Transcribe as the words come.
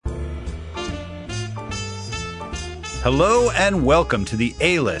Hello and welcome to the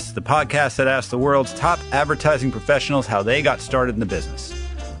A-List, the podcast that asks the world's top advertising professionals how they got started in the business.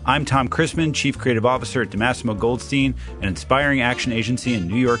 I'm Tom Christmann, Chief Creative Officer at DeMassimo Goldstein, an inspiring action agency in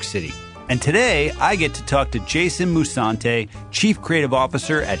New York City. And today, I get to talk to Jason Musante, Chief Creative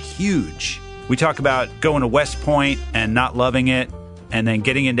Officer at Huge. We talk about going to West Point and not loving it, and then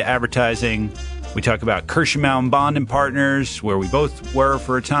getting into advertising. We talk about Christmann Bond & Partners, where we both were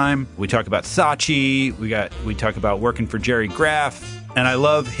for a time. We talk about Saatchi. We talk about working for Jerry Graff. And I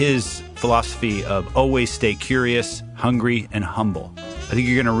love his philosophy of always stay curious, hungry, and humble. I think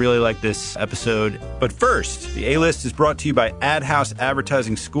you're going to really like this episode. But first, the A-List is brought to you by Ad House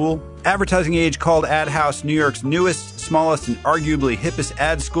Advertising School. Advertising Age called Ad House New York's newest, smallest, and arguably hippest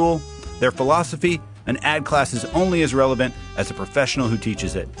ad school. Their philosophy, an ad class is only as relevant as the professional who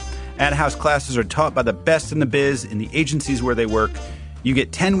teaches it. Ad House classes are taught by the best in the biz in the agencies where they work. You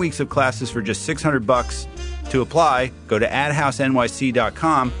get 10 weeks of classes for just $600. To apply, go to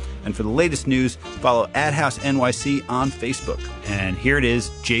adhousenyc.com. And for the latest news, follow Ad House NYC on Facebook. And here it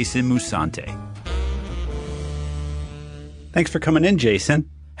is, Jason Musante. Thanks for coming in, Jason.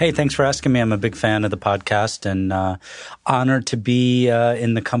 Hey, thanks for asking me. I'm a big fan of the podcast and honored to be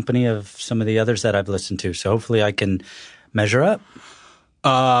in the company of some of the others that I've listened to. So hopefully I can measure up.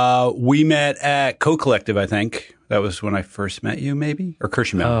 We met at Co-Collective, I think. That was when I first met you, maybe? Or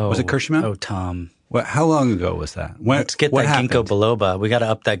Christmann. Was it Christmann? Oh, Tom. How long ago was that? Let's get that happened? ginkgo biloba. We got to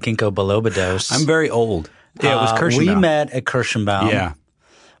up that ginkgo biloba dose. I'm very old. Yeah, it was Christmann. We met at Christmann. Yeah.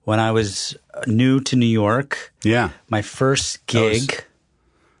 When I was new to New York. Yeah. My first gig.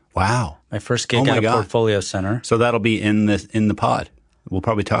 Wow. My first gig at a portfolio center. So that'll be in the pod. We'll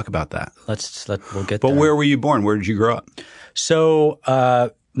probably talk about that. We'll get there. But where were you born? Where did you grow up? So,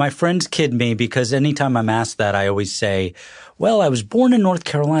 my friends kid me because anytime I'm asked that, I always say, well, I was born in North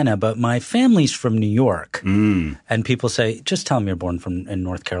Carolina, but my family's from New York. And people say, just tell them you're born in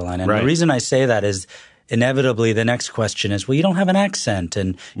North Carolina. And the reason I say that is inevitably the next question is, well, you don't have an accent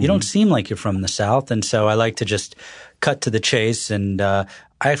and you don't seem like you're from the South. And so I like to just cut to the chase. And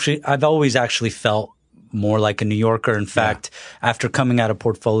I've always actually felt more like a New Yorker. In fact, after coming out of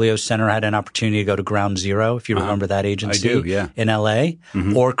Portfolio Center, I had an opportunity to go to Ground Zero, if you remember that agency. I do, yeah. In L.A.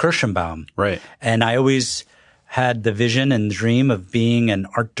 Or Christmann. Right. And I always had the vision and dream of being an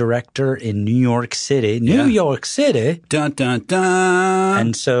art director in New York City. New York City. Dun, dun, dun.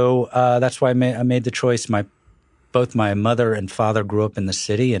 And so that's why I made the choice. Both my mother and father grew up in the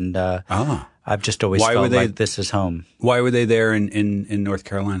city, and I've just always felt like this is home. Why were they there in North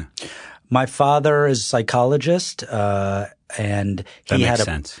Carolina? My father is a psychologist, and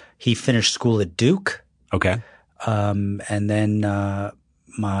he finished school at Duke. Okay. And then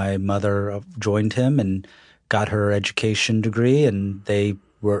my mother joined him and got her education degree, and they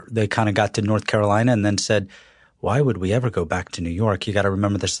kind of got to North Carolina and then said, why would we ever go back to New York? You got to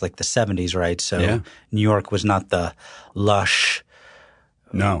remember this, like the 70s, right? So New York was not the lush,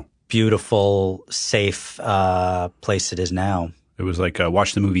 beautiful, safe place it is now. It was like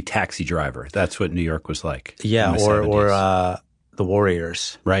watch the movie Taxi Driver. That's what New York was like. Yeah, or The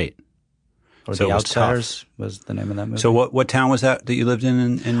Warriors. Right. Or The Outsiders was the name of that movie. So what town was that you lived in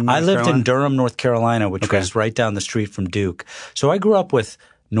North Carolina? I lived in Durham, North Carolina, which was right down the street from Duke. So I grew up with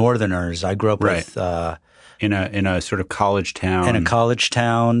Northerners. I grew up with in a sort of college town. In a college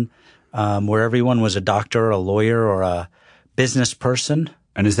town where everyone was a doctor, a lawyer, or a business person.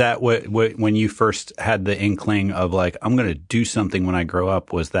 And is that what when you first had the inkling of like, I'm going to do something when I grow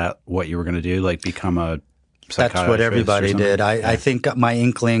up, was that what you were going to do? Like become a psychiatrist? That's what everybody did. I think my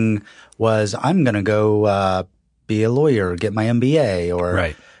inkling was I'm going to go be a lawyer, get my MBA.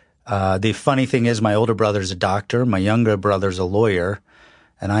 Or the funny thing is my older brother's a doctor, my younger brother's a lawyer,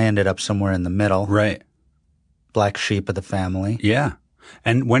 and I ended up somewhere in the middle. Right. Black sheep of the family. Yeah.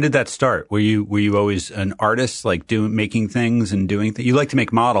 And when did that start? Were you always an artist, like making things and doing things? You like to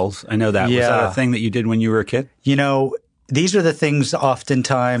make models. I know that. Yeah. Was that a thing that you did when you were a kid? You know, these are the things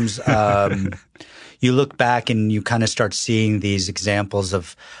oftentimes you look back and you kind of start seeing these examples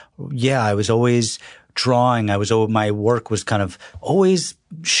of, I was always drawing. My work was kind of always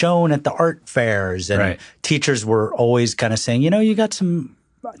shown at the art fairs, and teachers were always kind of saying, you got some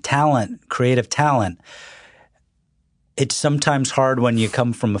talent, creative talent. It's sometimes hard when you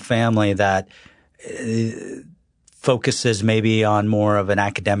come from a family that focuses maybe on more of an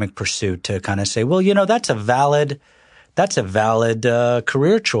academic pursuit to kind of say, well, that's a valid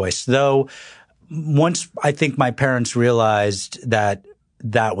career choice. Though once I think my parents realized that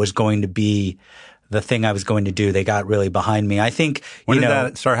was going to be the thing I was going to do, they got really behind me. I think when did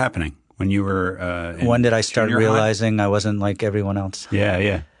that start happening? When you were when did I start realizing I wasn't like everyone else?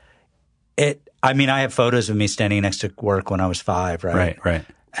 Yeah. I mean, I have photos of me standing next to work when I was 5, right? Right.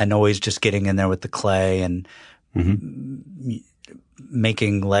 And always just getting in there with the clay and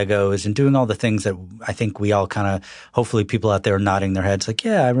making Legos and doing all the things that I think we all kind of, hopefully people out there are nodding their heads like,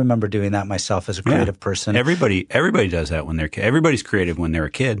 yeah, I remember doing that myself as a creative person. Everybody does that when they're – everybody's creative when they're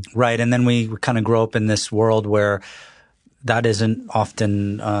a kid. Right. And then we kind of grow up in this world where that isn't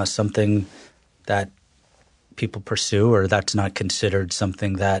often something that people pursue, or that's not considered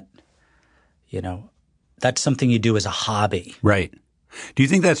something that, you know, that's something you do as a hobby. Right. Do you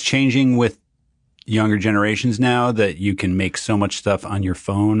think that's changing with younger generations now, that you can make so much stuff on your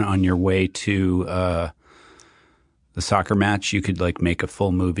phone on your way to the soccer match? You could like make a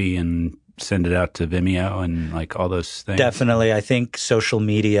full movie and send it out to Vimeo and like all those things. Definitely. I think social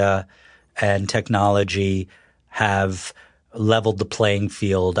media and technology have leveled the playing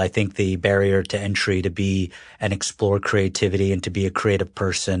field. I think the barrier to entry to be and explore creativity and to be a creative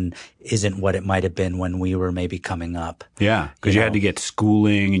person isn't what it might have been when we were maybe coming up. Yeah, because you had to get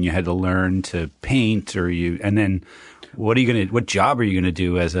schooling and you had to learn to paint, and then what job are you gonna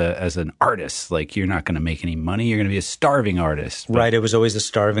do as an artist? Like, you're not gonna make any money. You're gonna be a starving artist. Right. It was always a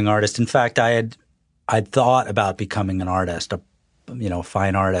starving artist. In fact, I'd thought about becoming an artist, a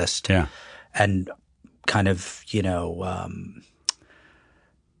fine artist. Yeah. And kind of,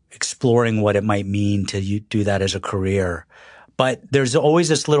 exploring what it might mean to do that as a career. But there's always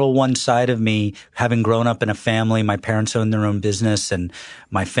this little one side of me, having grown up in a family. My parents owned their own business, and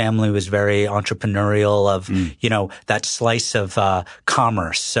my family was very entrepreneurial of, that slice of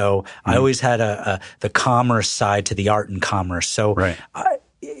commerce. So I always had the commerce side to the art and commerce. So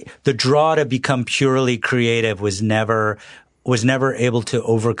the draw to become purely creative was never able to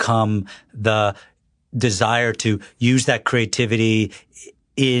overcome the desire to use that creativity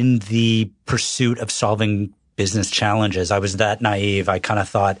in the pursuit of solving business challenges. I was that naive. I kind of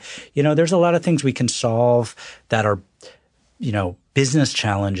thought, there's a lot of things we can solve that are, business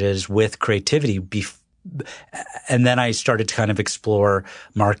challenges with creativity. And then I started to kind of explore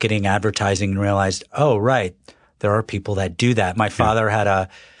marketing, advertising, and realized, oh, right, there are people that do that. My father had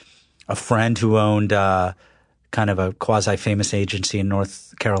a friend who owned kind of a quasi-famous agency in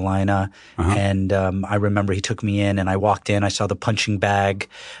North Carolina. And I remember he took me in, and I walked in. I saw the punching bag,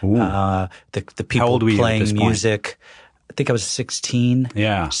 the people How old were you playing at this music. Point? I think I was 16.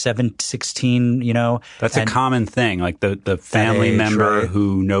 Yeah. 16, That's a common thing. Like the family member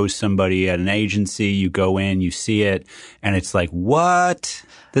who knows somebody at an agency, you go in, you see it, and it's like, what?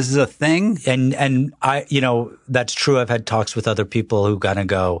 This is a thing? And I, that's true. I've had talks with other people who kind of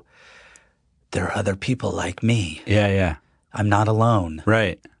go, there are other people like me. Yeah. I'm not alone.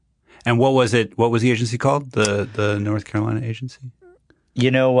 Right. And what was it? What was the agency called? The North Carolina agency?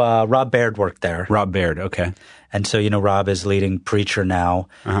 Rob Baird worked there. Rob Baird. Okay. And so, Rob is leading Preacher now.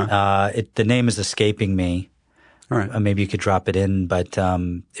 The name is escaping me. All right. Maybe you could drop it in, but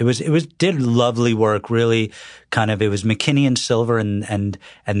it did lovely work. Really, it was McKinney and Silver and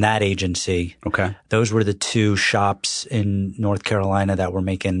that agency. Okay, those were the two shops in North Carolina that were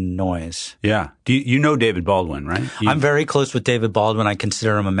making noise. Yeah. Do you know David Baldwin, right? I'm very close with David Baldwin. I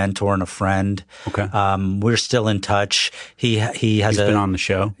consider him a mentor and a friend. Okay. We're still in touch. He's been on the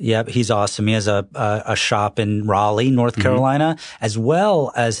show. Yep, he's awesome. He has a shop in Raleigh, North Carolina, as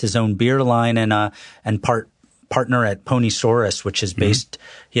well as his own beer line and partner at Ponysaurus, which is based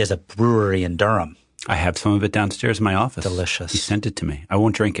he has a brewery in Durham. I have some of it downstairs in my office. Delicious. He sent it to me. I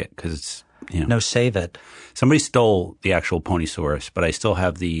won't drink it because it's No, save it. Somebody stole the actual Ponysaurus, but I still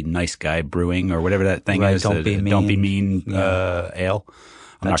have the Nice Guy Brewing or whatever that thing is. Don't be mean. Ale.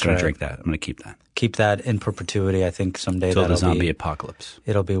 I'm not going to drink that. I'm going to keep that. Keep that in perpetuity. I think someday until the zombie apocalypse.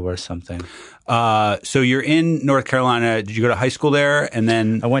 It'll be worth something. So you're in North Carolina. Did you go to high school there? And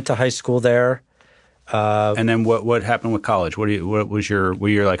then I went to high school there. And then what happened with college? Were you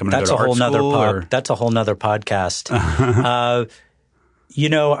like, I'm going to go to art school? That's a whole nother podcast.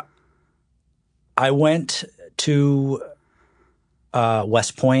 I went to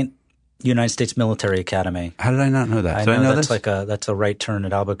West Point, United States Military Academy. How did I not know that? I know that's this? That's a right turn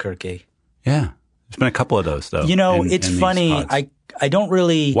at Albuquerque. Yeah. There's been a couple of those, though. It's funny. I don't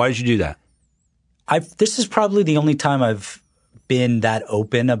really. Why did you do that? This is probably the only time I've been that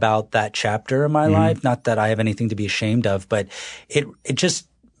open about that chapter in my life. Not that I have anything to be ashamed of, but it just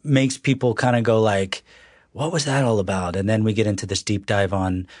makes people kind of go like, what was that all about? And then we get into this deep dive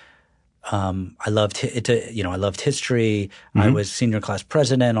on, I loved history. I was senior class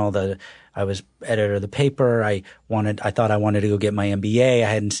president, I was editor of the paper. I thought I wanted to go get my MBA. I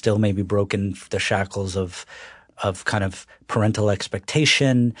hadn't still maybe broken the shackles of kind of parental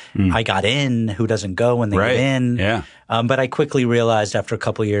expectation. I got in. Who doesn't go when they get in? Yeah. But I quickly realized after a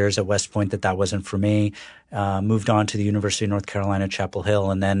couple of years at West Point that wasn't for me. Moved on to the University of North Carolina, Chapel Hill,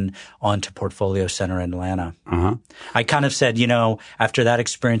 and then on to Portfolio Center in Atlanta. I kind of said, after that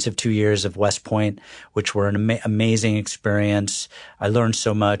experience of 2 years of West Point, which were an amazing experience, I learned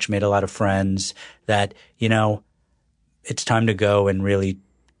so much, made a lot of friends, that, it's time to go and really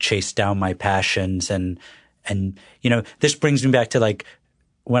chase down my passions. And this brings me back to like,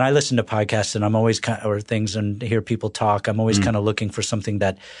 when I listen to podcasts and I'm always or things and hear people talk, I'm always kind of looking for something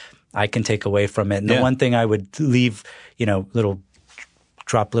that I can take away from it. And the one thing I would leave,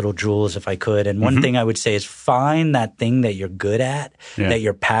 drop little jewels if I could. And one thing I would say is find that thing that you're good at, that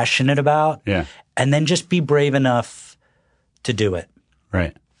you're passionate about, and then just be brave enough to do it.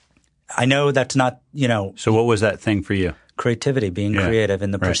 Right. I know that's not, So what was that thing for you? Creativity, being creative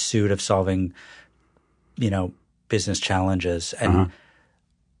in the pursuit of solving, business challenges. And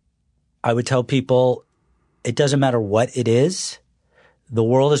I would tell people it doesn't matter what it is. The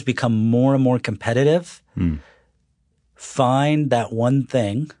world has become more and more competitive. Find that one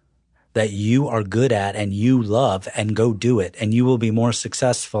thing that you are good at and you love and go do it. And you will be more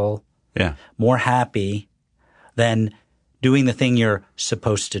successful, more happy than doing the thing you're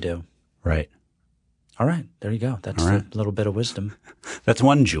supposed to do. Right. All right. There you go. That's a little bit of wisdom. That's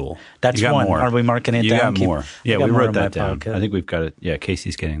one jewel. That's one. More. Are we marking it down? You got more. Yeah, we wrote that down. Podcast. I think we've got it. Yeah,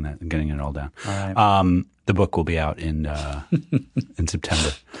 Casey's getting it all down. All right. The book will be out in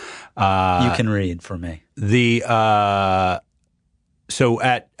September. You can read for me. So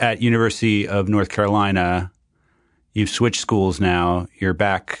at University of North Carolina, you've switched schools now. You're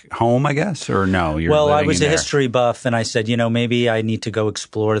back home, I guess, or no? I was a history buff, and I said, maybe I need to go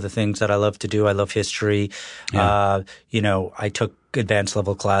explore the things that I love to do. I love history. Yeah. I took advanced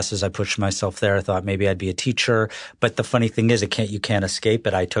level classes. I pushed myself there. I thought maybe I'd be a teacher. But the funny thing is, you can't escape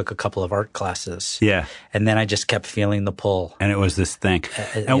it. I took a couple of art classes. Yeah. And then I just kept feeling the pull. And it was this thing.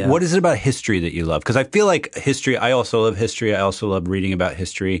 And what is it about history that you love? Because I feel like history, I also love history. I also love reading about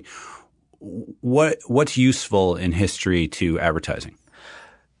history. What's useful in history to advertising?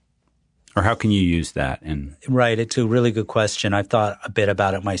 Or how can you use that? Right. It's a really good question. I've thought a bit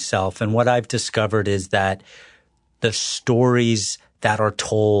about it myself. And what I've discovered is that the stories that are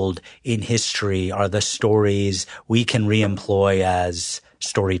told in history are the stories we can reemploy as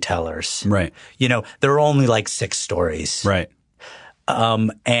storytellers. Right. There are only like 6 stories. Right.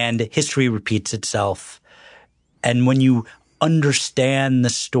 And history repeats itself. And when you understand the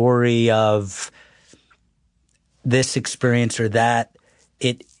story of this experience or that,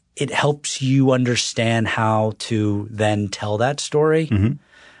 it helps you understand how to then tell that story.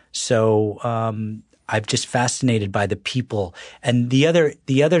 So I'm just fascinated by the people. And the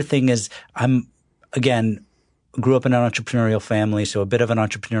other thing is grew up in an entrepreneurial family, so a bit of an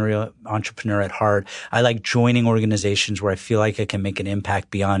entrepreneur at heart. I like joining organizations where I feel like I can make an impact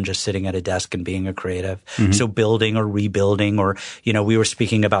beyond just sitting at a desk and being a creative. So building or rebuilding, or we were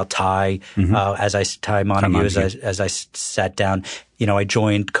speaking about Ty Ty Montague as I sat down. I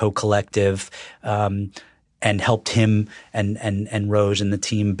joined Co-Collective and helped him and Rose and the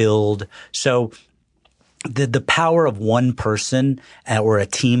team build. So the power of one person or a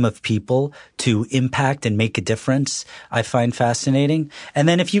team of people to impact and make a difference, I find fascinating. And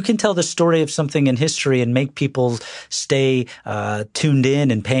then if you can tell the story of something in history and make people stay tuned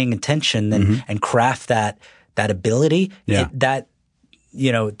in and paying attention and craft that ability, that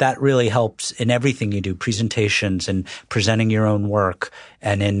really helps in everything you do, presentations and presenting your own work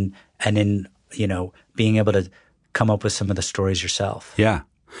and in being able to come up with some of the stories yourself. Yeah.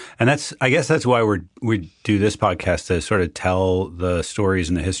 And I guess that's why we do this podcast, to sort of tell the stories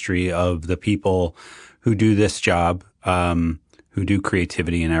and the history of the people who do this job, who do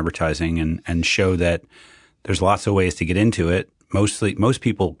creativity and advertising, and show that there's lots of ways to get into it. Most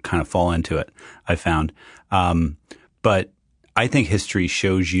people kind of fall into it, I found. But I think history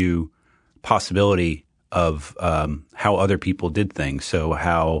shows you possibility of how other people did things. So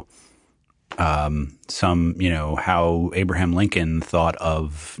how how Abraham Lincoln thought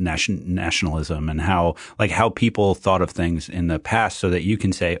of nationalism, and how people thought of things in the past, so that you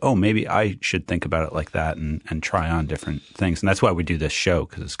can say, oh, maybe I should think about it like that and try on different things. And that's why we do this show,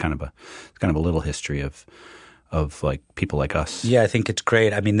 because it's kind of a little history of like people like us. Yeah, I think it's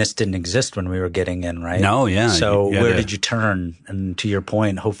great. I mean, this didn't exist when we were getting in, right? No, yeah. So where did you turn? And to your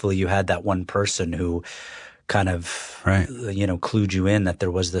point, hopefully you had that one person who kind of, clued you in that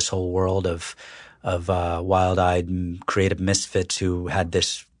there was this whole world of wild-eyed creative misfits who had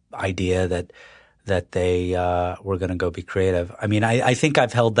this idea that they were going to go be creative. I mean, I think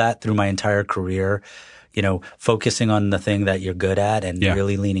I've held that through my entire career. focusing on the thing that you're good at and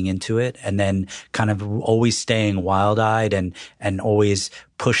really leaning into it, and then kind of always staying wild-eyed and always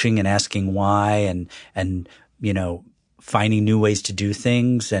pushing and asking why and finding new ways to do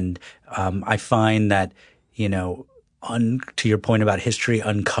things. And I find that, to your point about history,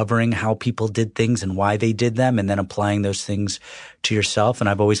 uncovering how people did things and why they did them, and then applying those things to yourself. And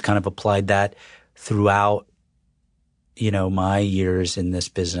I've always kind of applied that throughout, my years in this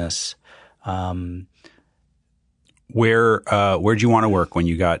business. Where'd you want to work when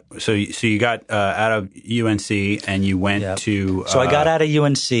you got so you got out of UNC and you went to So I got out of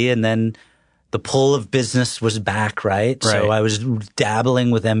UNC, and then the pull of business was back, right? So I was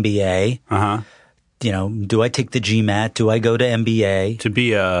dabbling with MBA. Do I take the GMAT? Do I go to MBA? To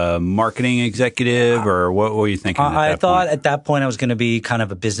be a marketing executive, or what were you thinking I thought at that point I was going to be kind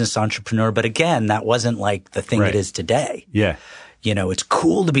of a business entrepreneur, but again, that wasn't like the thing it is today. Yeah. It's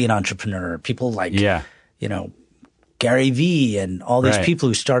cool to be an entrepreneur. People like, Gary Vee and all these people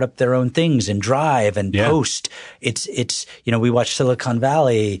who start up their own things and drive and post. It's we watch Silicon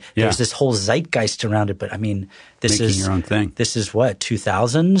Valley. There's this whole zeitgeist around it. But I mean, Making your own thing. This is what,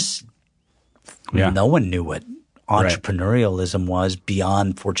 2000s? Yeah. No one knew what entrepreneurialism was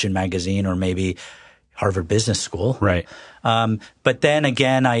beyond Fortune magazine or maybe Harvard Business School. Right. But then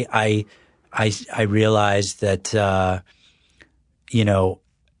again, I realized that,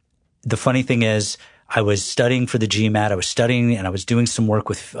 the funny thing is, I was studying for the GMAT. I was studying and I was doing some work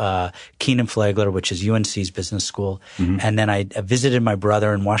with Keenan Flagler, which is UNC's business school. And then I visited my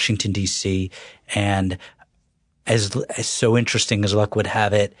brother in Washington, D.C. And as so interesting as luck would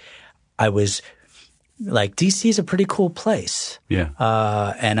have it, I was like, D.C. is a pretty cool place. Yeah.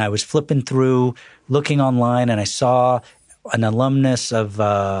 And I was flipping through, looking online, and I saw an alumnus of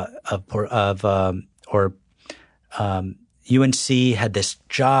UNC had this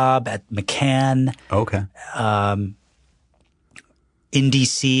job at McCann. Okay. In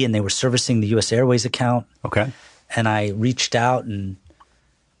DC, and they were servicing the U.S. Airways account. Okay. And I reached out, and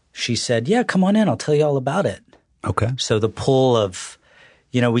she said, "Yeah, come on in. I'll tell you all about it." Okay. So the pull of,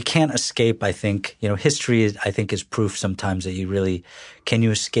 we can't escape. I think, history is, I think, is proof sometimes that can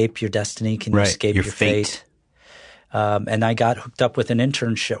you escape your destiny? Can you escape your fate? And I got hooked up with an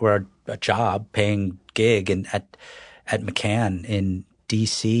internship or a job, paying gig, and at McCann in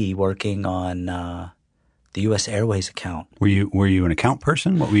D.C. working on the U.S. Airways account. Were you an account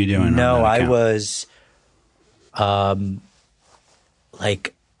person? What were you doing? No, I was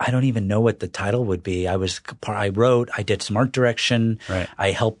I don't even know what the title would be. I did some art direction. Right.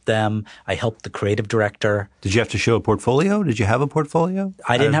 I helped them. I helped the creative director. Did you have to show a portfolio? Did you have a portfolio?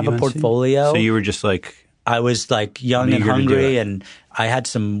 I didn't have a portfolio. So you were just like I was like young and hungry, and I had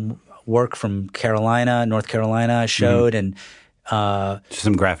some work from North Carolina I showed, and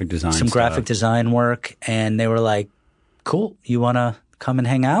some graphic design graphic design work. And they were like, cool, you want to come and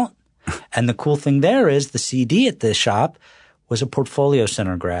hang out? And the cool thing there is the CD at the shop was a Portfolio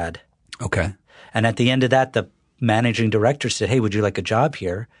Center grad. Okay. And at the end of that, the managing director said, "Hey, would you like a job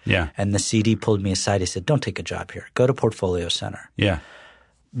here?" Yeah. And the CD pulled me aside. He said, "Don't take a job here. Go to Portfolio Center." Yeah.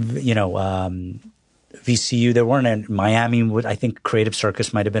 VCU, there weren't in Miami. I think Creative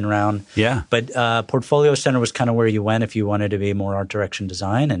Circus might have been around. Yeah. But Portfolio Center was kind of where you went if you wanted to be more art direction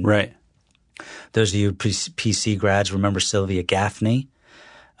design. And those of you PC grads remember Sylvia Gaffney.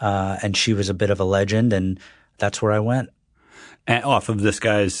 And she was a bit of a legend, and that's where I went. And off of this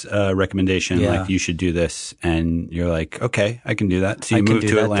guy's recommendation, like, you should do this. And you're like, okay, I can do that. So you moved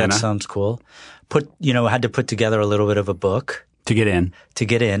to Atlanta. That sounds cool. Had to put together a little bit of a book. To get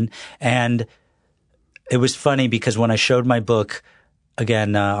in. And it was funny because when I showed my book,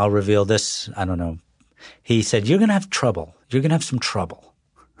 again, I'll reveal this. I don't know. He said, "You're going to have trouble. You're going to have some trouble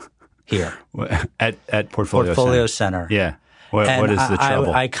here." At Portfolio Center. Yeah. What is the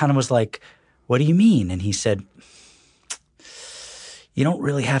trouble? I kind of was like, "What do you mean?" And he said, "You don't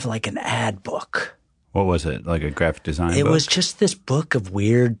really have like an ad book." What was it? Like a graphic design book? It was just this book of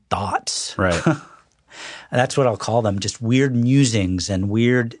weird thoughts. Right. That's what I'll call them, just weird musings and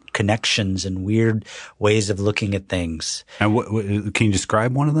weird connections and weird ways of looking at things. And can you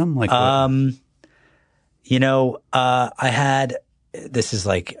describe one of them? Like, I had – this is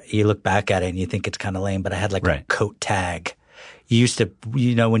like you look back at it and you think it's kind of lame, but I had like a coat tag. You used to –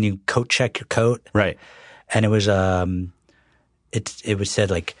 when you coat check your coat? Right. And it was it was said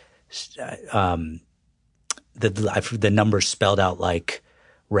like the numbers spelled out like –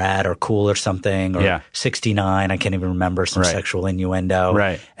 rad or cool or something, or 69. I can't even remember, some sexual innuendo.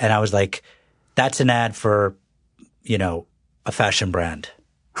 Right. And I was like, that's an ad for, a fashion brand.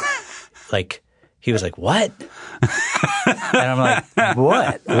 Like, he was like, what? And I'm like,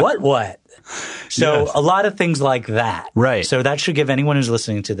 what? So Yes. a lot of things like that. Right. So that should give anyone who's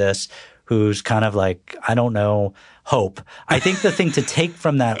listening to this who's kind of like, I don't know, hope. I think the thing to take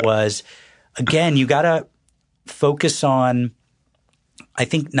from that was, again, you got to focus on, I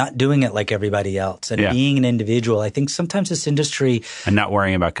think, not doing it like everybody else and being an individual. I think sometimes this industry – and not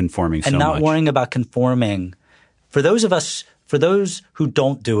worrying about conforming and not worrying about conforming. For those who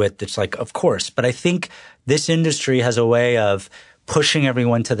don't do it, it's like, of course. But I think this industry has a way of pushing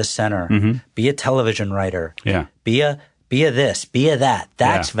everyone to the center. Mm-hmm. Be a television writer. Yeah. Be a this. Be a that.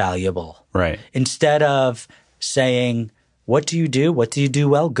 That's valuable. Right. Instead of saying, what do you do? What do you do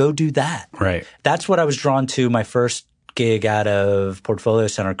well? Go do that. Right. That's what I was drawn to my first gig out of Portfolio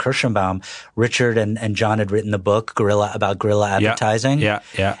Center Kirschenbaum. Richard and John had written the book about guerrilla advertising. Yeah.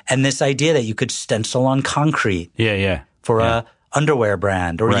 And this idea that you could stencil on concrete. For a underwear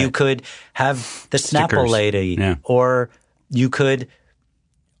brand, or you could have the Snapple lady, or you could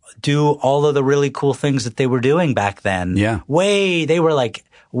do all of the really cool things that they were doing back then. Yeah. They were like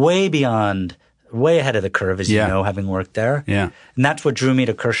way beyond, way ahead of the curve, as you know, having worked there. Yeah. And that's what drew me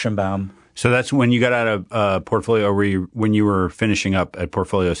to Kirschenbaum. So that's when you got out of Portfolio, or when you were finishing up at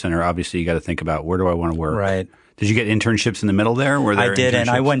Portfolio Center, obviously you got to think about, where do I want to work? Right. Did you get internships in the middle there? I did, and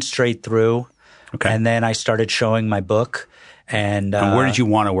I went straight through. Okay. And then I started showing my book. And where did you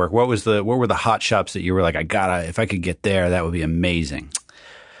want to work? What were the hot shops that you were like, if I could get there, that would be amazing?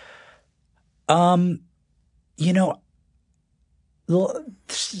 You know,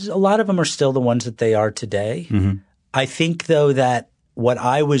 a lot of them are still the ones that they are today. Mm-hmm. I think, though, that what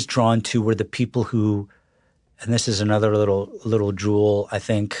I was drawn to were the people who, and this is another little jewel, I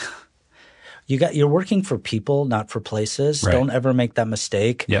think. You're working for people, not for places. Right. Don't ever make that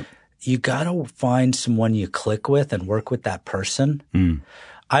mistake. Yep. You got to find someone you click with and work with that person.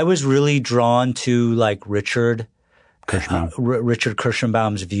 I was really drawn to like Richard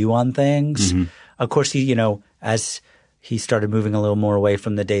Kirschenbaum's view on things. Mm-hmm. Of course, as he started moving a little more away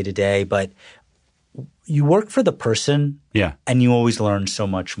from the day to day, but you work for the person, and you always learn so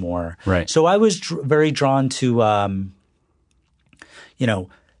much more. Right. So I was very drawn to,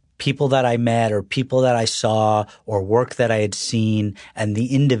 people that I met or people that I saw or work that I had seen, and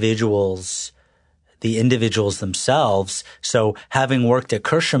the individuals themselves. So having worked at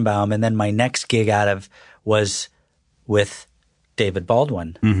Kirschenbaum, and then my next gig was with David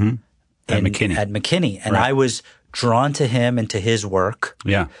Baldwin at McKinney. And I was drawn to him and to his work.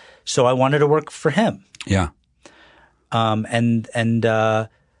 Yeah. So I wanted to work for him. Yeah. What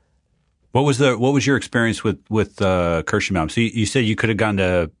was your experience with Kirschenbaum? So you said you could have gone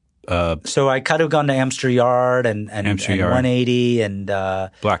to so I could have gone to Amster Yard and 180 and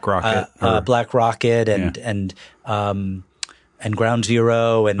Black Rocket, and Ground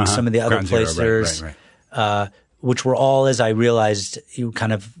Zero and some of the other places, which were all, as I realized, you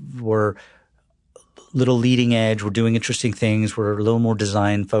kind of were little leading edge. We're doing interesting things. We're a little more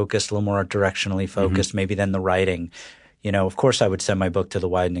design focused, a little more directionally focused, maybe than the writing. Of course, I would send my book to the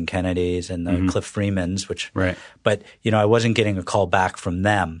Wyden and Kennedys and the Cliff Freemans, but I wasn't getting a call back from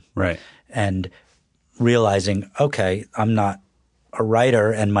them. Right. And realizing, okay, I'm not a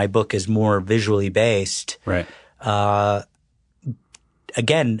writer and my book is more visually based. Right.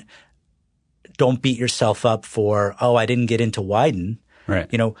 Again, don't beat yourself up for, I didn't get into Wyden. Right.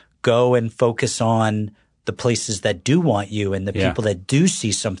 Go and focus on the places that do want you and the people that do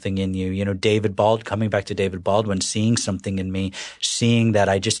see something in you. Coming back to David Baldwin, seeing something in me, seeing that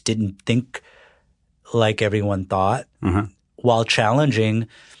I just didn't think like everyone thought, while challenging.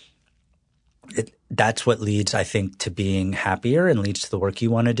 That's what leads, I think, to being happier and leads to the work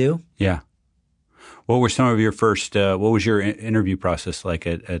you want to do. Yeah. What were some of your first? What was your interview process like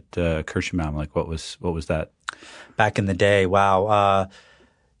at Kirschenbaum? Like, what was that? Back in the day, wow.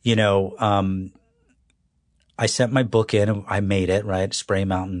 I sent my book in. I made it, right? Spray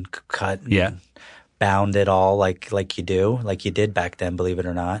mountain cut. Yeah. Bound it all like you do, like you did back then, believe it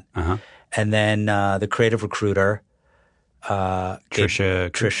or not. And then the creative recruiter,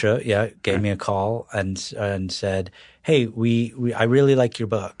 Trisha, gave me a call and said, "Hey, I really like your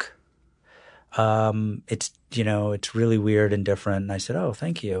book. It's really weird and different." And I said, "Oh,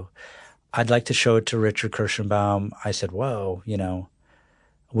 thank you. I'd like to show it to Richard Kirschenbaum." I said, "Whoa,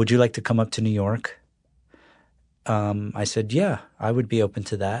 would you like to come up to New York?" I said, "Yeah, I would be open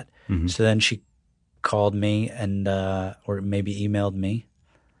to that." So then she called me and or maybe emailed me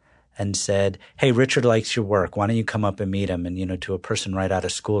and said, "Hey, Richard likes your work. Why don't you come up and meet him?" And to a person right out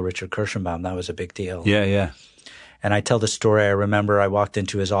of school, Richard Kirschenbaum, that was a big deal. Yeah. And I tell the story. I remember I walked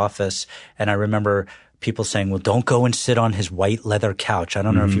into his office and I remember people saying, "Well, don't go and sit on his white leather couch." I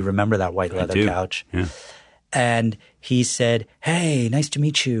don't know if you remember that white leather couch. Yeah. And he said, "Hey, nice to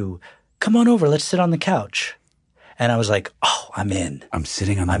meet you. come on over. Let's sit on the couch. And I was like, oh, I'm in. I'm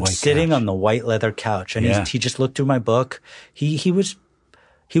sitting on the I'm sitting on the white leather couch. And he just looked through my book. He was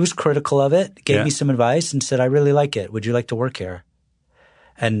critical of it, gave me some advice and said, I really like it. Would you like to work here?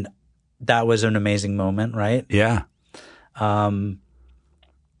 And that was an amazing moment, right? Yeah.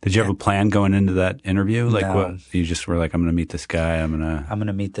 Did you have a plan going into that interview? Like No. what? You just were like, I'm going to meet this guy. I'm going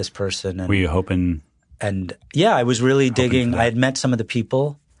to meet this person. And, were you hoping? And yeah, I was really digging. I had met some of the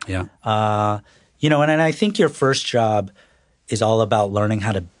people. Yeah. And I think your first job is all about learning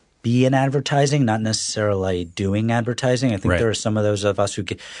how to be in advertising, not necessarily doing advertising. I think there are some of those of us who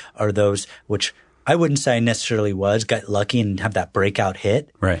are those which I wouldn't say I necessarily got lucky and have that breakout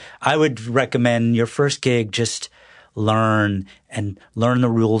hit. Right. I would recommend your first gig, just learn the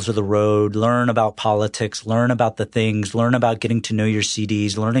rules of the road, learn about politics, learn about the things, learn about getting to know your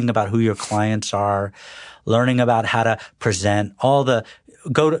CDs, learning about who your clients are, learning about how to present,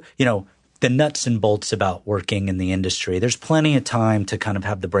 the nuts and bolts about working in the industry. There's plenty of time to kind of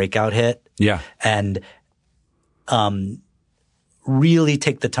have the breakout hit. Yeah. And really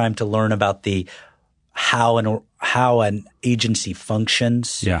take the time to learn about how an agency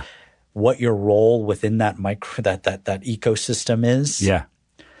functions. Yeah. What your role within that that ecosystem is. Yeah.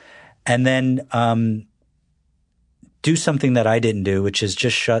 And then do something that I didn't do, which is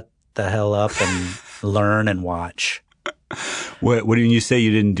just shut the hell up and learn and watch. What do you say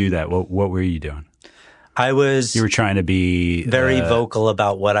you didn't do that? What were you doing? You were trying to be very vocal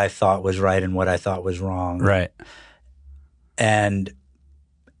about what I thought was right and what I thought was wrong. Right. And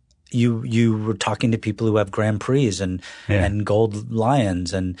you were talking to people who have Grand Prix and Gold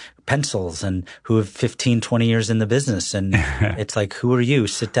Lions and pencils and who have 15, 20 years in the business. And it's like, who are you?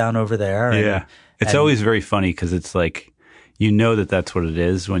 Sit down over there. It's always very funny because it's like, that's what it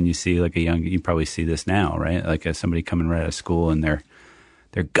is when you see like you probably see this now, right? Like as somebody coming right out of school and they're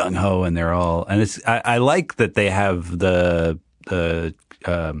gung ho and they're all, and I like that they have the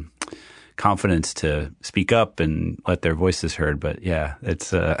confidence to speak up and let their voices heard. But yeah,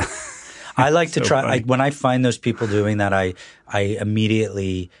 it's I like to so try when I find those people doing that, I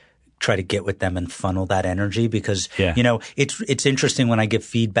immediately try to get with them and funnel that energy because it's interesting when I give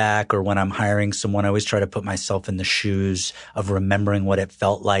feedback or when I'm hiring someone. I always try to put myself in the shoes of remembering what it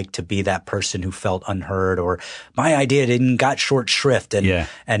felt like to be that person who felt unheard, or my idea got short shrift,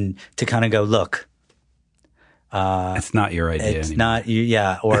 and to kind of go, look. It's not your idea. It's anymore. not you,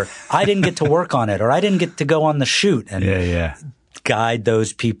 or I didn't get to work on it, or I didn't get to go on the shoot, and guide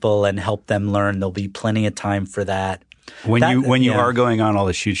those people and help them learn. There'll be plenty of time for that. When you are going on all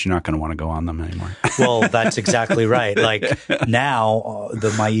the shoots, you're not going to want to go on them anymore. Well, that's exactly right. Like now,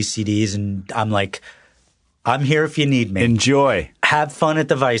 my ECDs, and I'm like, I'm here if you need me. Enjoy. Have fun at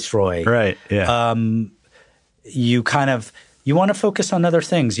the Viceroy. Right. Yeah. You want to focus on other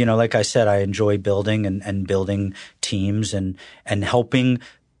things. Like I said, I enjoy building and building teams and helping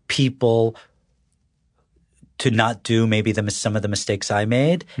people to not do maybe some of the mistakes I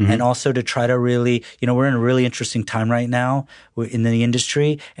made, and also to try to really, we're in a really interesting time right now in the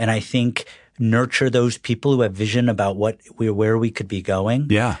industry, and I think nurture those people who have vision about where we could be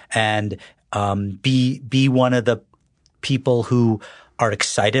going. Yeah, and be one of the people who are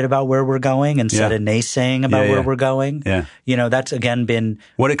excited about where we're going instead of naysaying about where we're going. Yeah, that's again been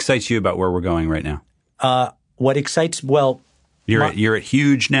what excites you about where we're going right now. What excites You're at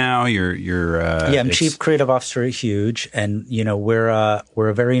Huge now. I'm Chief Creative Officer at Huge, and we're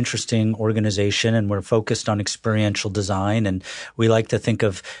a very interesting organization, and we're focused on experiential design, and we like to think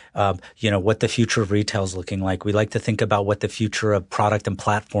of what the future of retail is looking like. We like to think about what the future of product and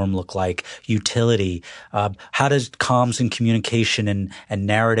platform look like, utility. How does comms and communication and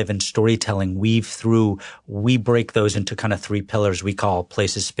narrative and storytelling weave through? We break those into kind of three pillars we call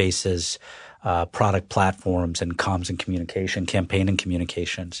places, spaces, product platforms, and comms and communication, campaign and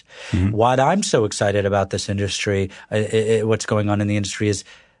communications. Mm-hmm. What I'm so excited about this industry, what's going on in the industry is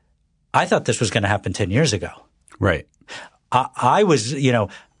I thought this was going to happen 10 years ago. Right. I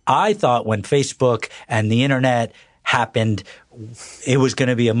thought when Facebook and the internet happened, it was going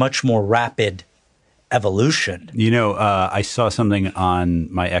to be a much more rapid evolution. I saw something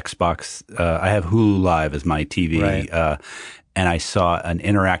on my Xbox. I have Hulu Live as my TV. Right. And I saw an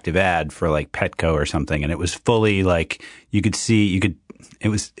interactive ad for like Petco or something, and it was fully like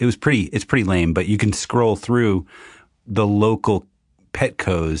it's pretty lame, but you can scroll through the local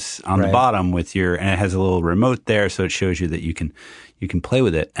Petcos on the bottom and it has a little remote there, so it shows you that you can play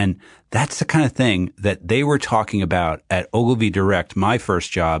with it. And that's the kind of thing that they were talking about at Ogilvy Direct, my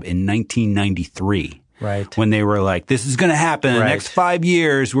first job in 1993. Right. When they were like, this is going to happen in the next 5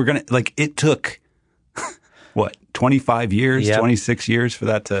 years. We're going to, it took, what, 25 years, 26 years for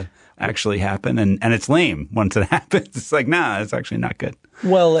that to actually happen. And it's lame once it happens. It's like, nah, it's actually not good.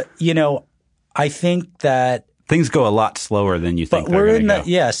 Well, I think that things go a lot slower than you think they're going to go.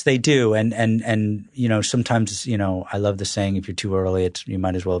 Yes, they do. And sometimes, I love the saying, if you're too early, you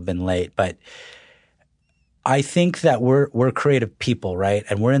might as well have been late. But I think that we're creative people, right?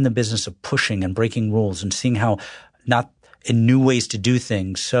 And we're in the business of pushing and breaking rules and seeing how not in new ways to do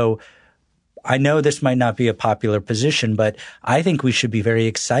things. So I know this might not be a popular position, but I think we should be very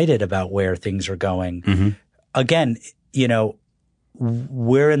excited about where things are going. Mm-hmm. Again,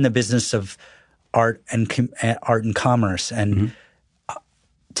 we're in the business of art and commerce and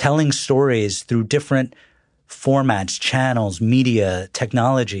telling stories through different formats, channels, media,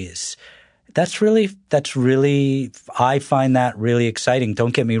 technologies. That's really, I find that really exciting.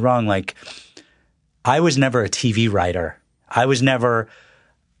 Don't get me wrong. Like, I was never a TV writer. I was never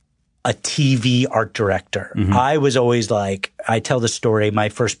a TV art director. Mm-hmm. I was always like, I tell the story. My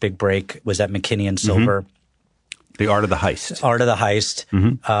first big break was at McKinney and Silver. Mm-hmm. The Art of the Heist. Art of the Heist,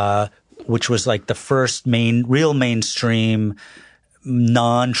 which was like the first real mainstream,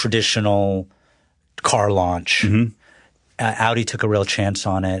 non-traditional car launch. Mm-hmm. Audi took a real chance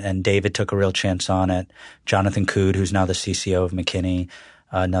on it, and David took a real chance on it. Jonathan Cood, who's now the CCO of McKinney,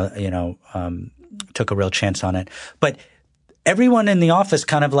 took a real chance on it. But everyone in the office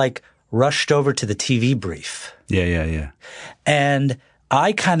kind of like rushed over to the TV brief. Yeah. And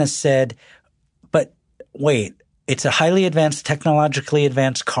I kind of said, but wait, it's a highly advanced, technologically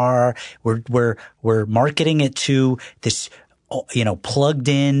advanced car. We're marketing it to this, plugged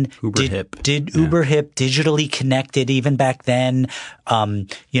in, uber hip, digitally connected, even back then,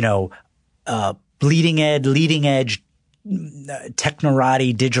 leading edge,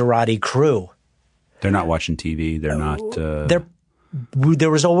 technorati, digerati crew. They're not watching TV. They're not.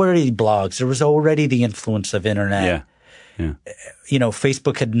 There was already blogs. There was already the influence of internet. Yeah.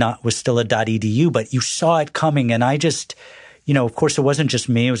 Facebook was still a .edu, but you saw it coming, and I just, of course, it wasn't just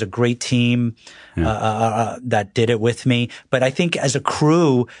me. It was a great team that did it with me. But I think as a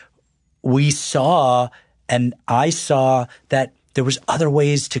crew, we saw, and I saw that there was other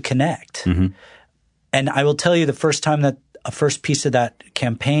ways to connect. Mm-hmm. And I will tell you, the first time that a first piece of that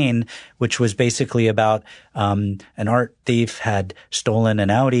campaign, which was basically about an art thief had stolen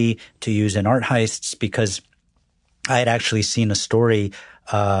an Audi to use in art heists, because I had actually seen a story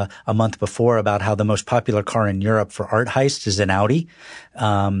a month before about how the most popular car in Europe for art heists is an Audi.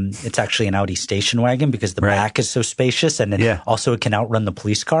 It's actually an Audi station wagon because the back is so spacious, and also it can outrun the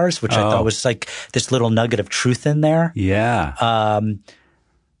police cars, which I thought was like this little nugget of truth in there. Yeah.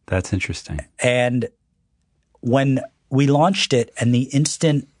 That's interesting. And when we launched it, and the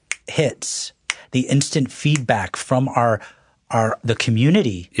instant hits, the instant feedback from the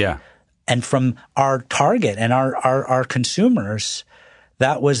community, and from our target and our consumers,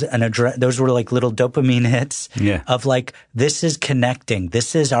 that was those were like little dopamine hits of like, this is connecting.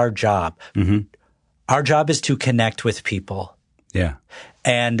 This is our job. Mm-hmm. Our job is to connect with people. Yeah.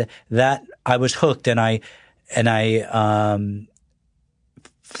 And that I was hooked, and I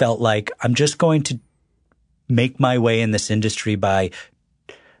felt like I'm just going to make my way in this industry by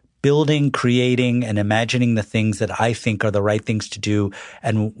building, creating, and imagining the things that I think are the right things to do.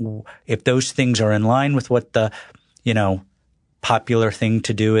 And if those things are in line with what the, popular thing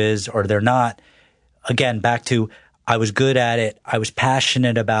to do is, or they're not, again, back to, I was good at it. I was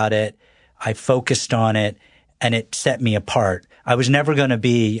passionate about it. I focused on it, and it set me apart. I was never going to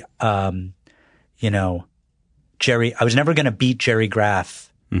be, I was never going to beat Jerry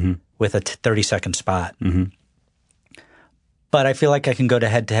Graff with a 30-second spot. Mm-hmm. But I feel like I can go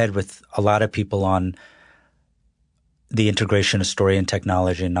head to head with a lot of people on the integration of story and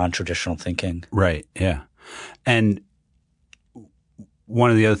technology and non-traditional thinking. Right. Yeah. And one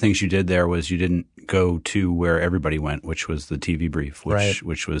of the other things you did there was you didn't go to where everybody went, which was the TV brief,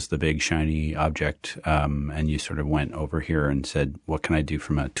 which was the big shiny object. And you sort of went over here and said, what can I do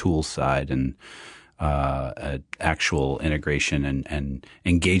from a tool side and actual integration and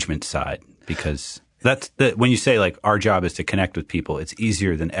engagement side? Because that's when you say like our job is to connect with people, it's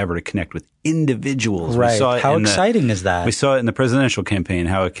easier than ever to connect with individuals. Right. We saw it how exciting is that? We saw it in the presidential campaign,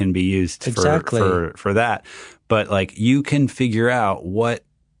 how it can be used for that. But like you can figure out what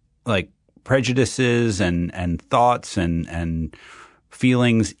like prejudices and thoughts and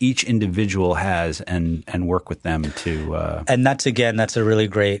feelings each individual has and work with them to and that's a really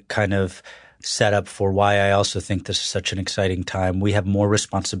great kind of setup for why I also think this is such an exciting time. We have more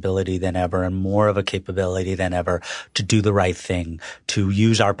responsibility than ever and more of a capability than ever to do the right thing, to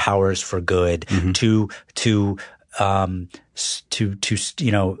use our powers for good, to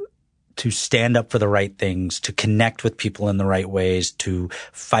stand up for the right things, to connect with people in the right ways, to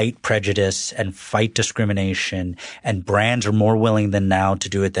fight prejudice and fight discrimination. And brands are more willing than now to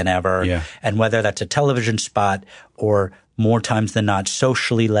do it than ever. Yeah. And whether that's a television spot or more times than not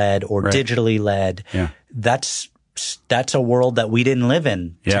socially led or digitally led, that's a world that we didn't live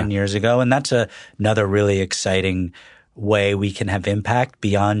in 10 years ago. And that's another really exciting way we can have impact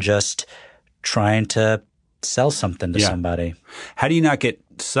beyond just trying to sell something to somebody. How do you not get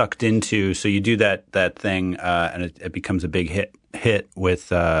sucked into? So you do that thing, and it becomes a big hit with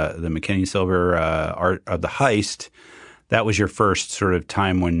the McKinney Silver art of the heist. That was your first sort of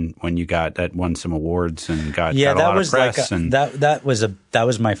time when you won some awards and got a lot of press. That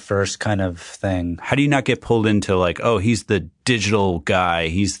was my first kind of thing. How do you not get pulled into like, oh, he's the digital guy,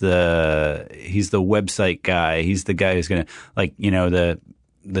 he's the website guy, he's the guy who's gonna, like, you know,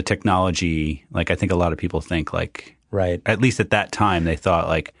 the technology. Like, I think a lot of people think like, right. At least at that time, they thought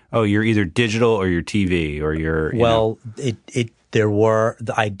like, oh, you're either digital or you're TV or you're.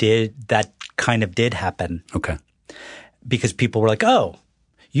 That kind of did happen. Okay. Because people were like, oh,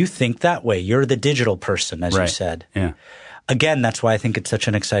 you think that way. You're the digital person, as you said. Yeah. Again, that's why I think it's such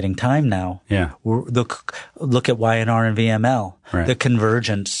an exciting time now. Yeah. Look at Y&R and VML, the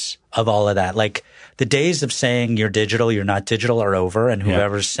convergence of all of that. Like, the days of saying you're digital, you're not digital are over, and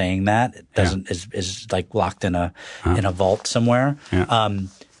whoever's saying that is like locked in a vault somewhere. Yeah.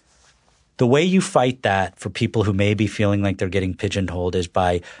 The way you fight that for people who may be feeling like they're getting pigeonholed is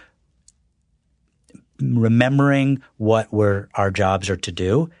by remembering what our jobs are to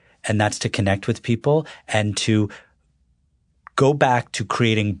do, and that's to connect with people and to go back to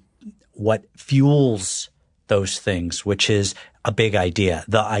creating what fuels those things, which is a big idea,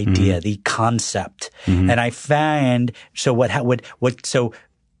 the concept. And I find, so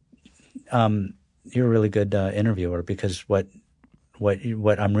you're a really good interviewer, because what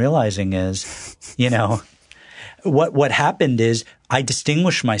I'm realizing is, you know, what happened is I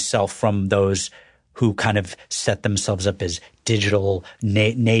distinguish myself from those who kind of set themselves up as digital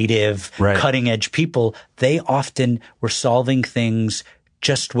native, cutting edge people. They often were solving things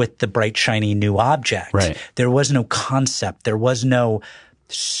just with the bright, shiny new object. Right. There was no concept. There was no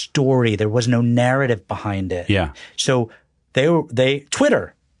story. There was no narrative behind it. Yeah. So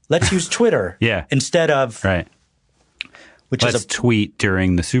Twitter. Let's use Twitter. Instead of let's tweet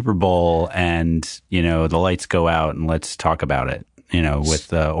during the Super Bowl, and you know the lights go out, and let's talk about it. You know,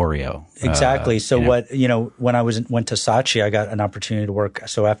 with Oreo. Exactly. So when I went to Saatchi, I got an opportunity to work.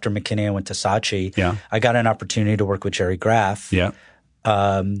 So after McKinney, I went to Saatchi. Yeah. I got an opportunity to work with Jerry Graff. Yeah.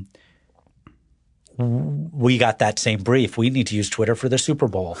 We got that same brief. We need to use Twitter for the Super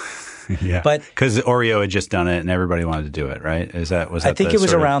Bowl. Yeah. But because Oreo had just done it and everybody wanted to do it, right? Was that I think it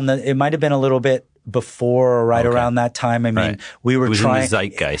was around it might have been a little bit before or around that time. I mean, we were trying. In the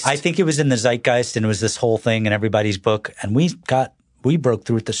zeitgeist. I think it was in the zeitgeist, and it was this whole thing in everybody's book. And we broke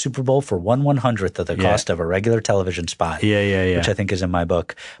through at the Super Bowl for 1/100th of the cost of a regular television spot. Yeah. Which I think is in my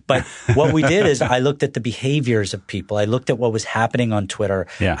book. But what we did is I looked at the behaviors of people. I looked at what was happening on Twitter.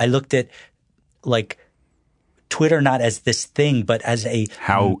 Yeah. I looked at like Twitter not as this thing, but as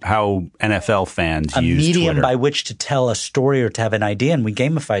how NFL fans use medium Twitter. by which to tell a story or to have an idea. And we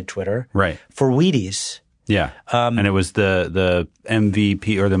gamified Twitter for Wheaties. Yeah. And it was the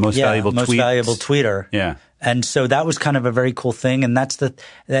MVP or the most valuable tweet. Most valuable tweeter. Yeah. And so that was kind of a very cool thing. And that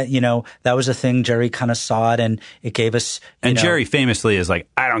was a thing. Jerry kind of saw it, and it gave us. Jerry famously is like,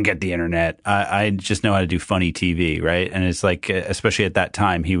 I don't get the internet. I just know how to do funny TV. Right. And it's like, especially at that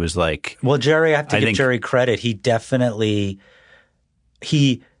time, he was like. Well, Jerry, I have to give Jerry credit. He definitely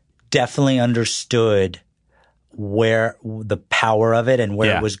understood where the power of it and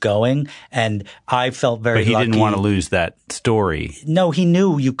where it was going. And I felt very lucky. But he didn't want to lose that story. No, he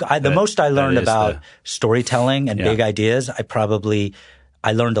knew the most I learned about storytelling and big ideas.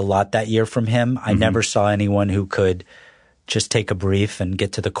 I learned a lot that year from him. I never saw anyone who could just take a brief and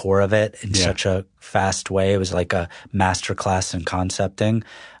get to the core of it in such a fast way. It was like a masterclass in concepting.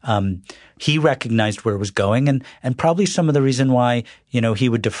 He recognized where it was going, and probably some of the reason why, he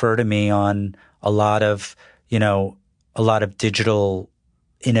would defer to me on a lot of digital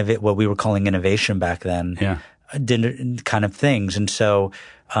what we were calling innovation back then, kind of things. And so,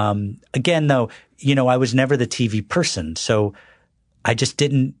 again, though, I was never the TV person. So I just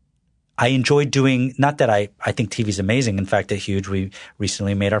didn't, I enjoyed doing, not that I think TV is amazing. In fact, at Huge, we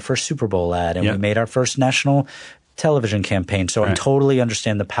recently made our first Super Bowl ad, and we made our first national television campaign. So I totally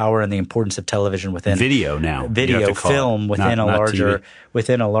understand the power and the importance of television within video now, film within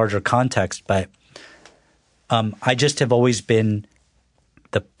a larger context. But I just have always been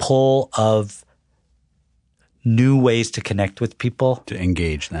the pull of new ways to connect with people, to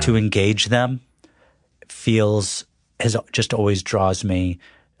engage them, just always draws me.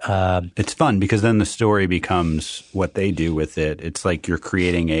 It's fun because then the story becomes what they do with it. It's like you're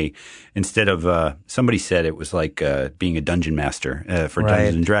creating instead of somebody said it was like being a dungeon master for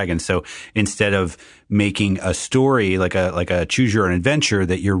Dungeons and Dragons. So instead of making a story like a choose your own adventure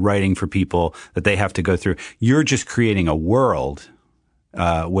that you're writing for people that they have to go through, you're just creating a world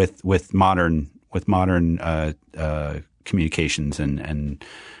with modern communications and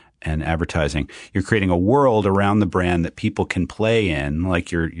advertising. You're creating a world around the brand that people can play in,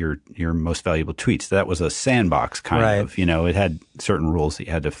 like your most valuable tweets. That was a sandbox kind of. It had certain rules that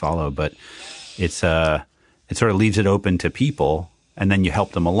you had to follow, but it sort of leaves it open to people, and then you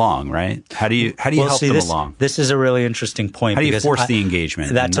help them along, right? How do you help them along? This is a really interesting point. How do you force the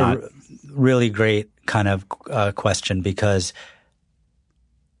engagement? That's a really great kind of question, because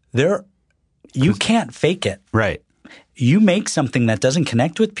you can't fake it. Right. You make something that doesn't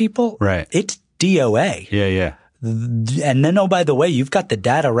connect with people, right? It's DOA. Yeah. And then, oh, by the way, you've got the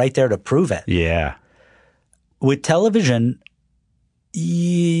data right there to prove it. Yeah. With television,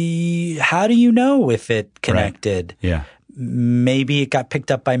 how do you know if it connected? Right. Yeah. Maybe it got picked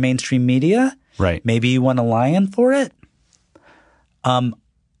up by mainstream media. Right. Maybe you won a Lion for it.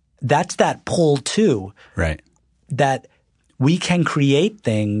 That's that pull too. Right. That we can create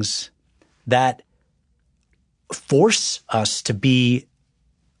things that force us to be,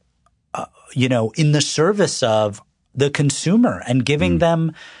 in the service of the consumer and giving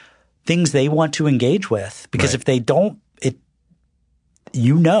them things they want to engage with. Because if they don't, that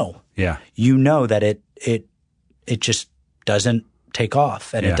it just doesn't take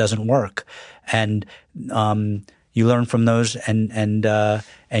off and it doesn't work. And you learn from those and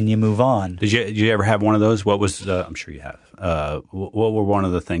you move on. Did you ever have one of those? What was I'm sure you have. What were one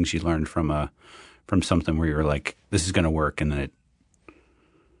of the things you learned from something where you were like, this is going to work, and then it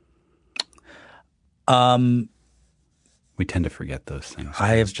we tend to forget those things.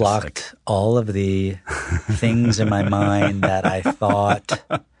 I have blocked all of the things in my mind that I thought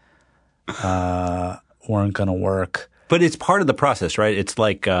weren't going to work. But it's part of the process, right? It's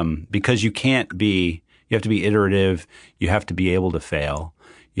like because you have to be iterative. You have to be able to fail.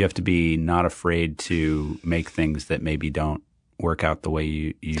 You have to be not afraid to make things that maybe don't work out the way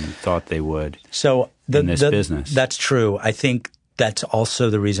you thought they would. So in this business. That's true. I think that's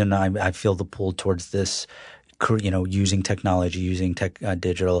also the reason I feel the pull towards this, using technology, using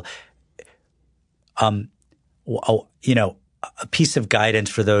digital. A piece of guidance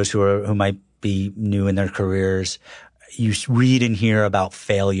for those who might be new in their careers. You read and hear about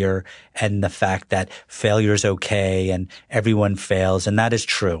failure and the fact that failure is okay and everyone fails, and that is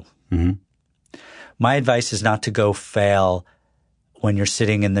true. Mm-hmm. My advice is not to go fail when you're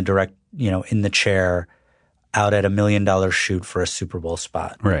sitting in in the chair out at $1 million shoot for a Super Bowl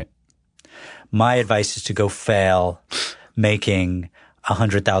spot. Right. My advice is to go fail making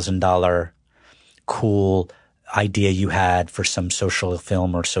 $100,000 cool idea you had for some social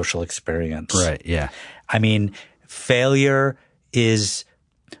film or social experience. Right. Yeah. I mean, failure it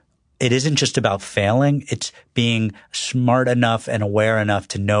isn't just about failing. It's being smart enough and aware enough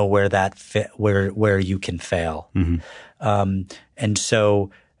to know where where you can fail. Mm-hmm. And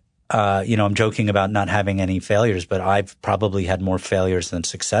so, I'm joking about not having any failures, but I've probably had more failures than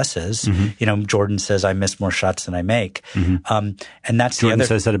successes. Mm-hmm. Jordan says I miss more shots than I make. Mm-hmm. And that's Jordan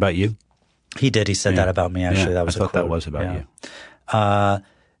says that about you? He did. He said that about me. Actually, that was I thought that was about you.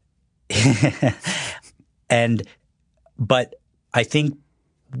 But I think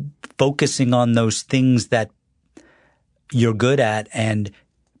focusing on those things that you're good at and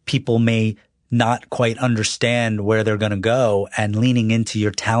people may not quite understand where they're going to go, and leaning into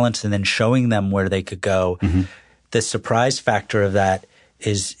your talents and then showing them where they could go. Mm-hmm. The surprise factor of that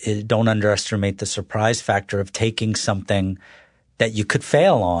is don't underestimate the surprise factor of taking something that you could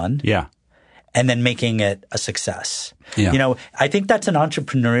fail on. Yeah. And then making it a success. Yeah. I think that's an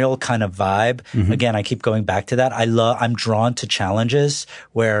entrepreneurial kind of vibe. Mm-hmm. Again, I keep going back to that. I'm drawn to challenges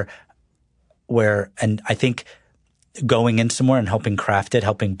where, and I think going in somewhere and helping craft it,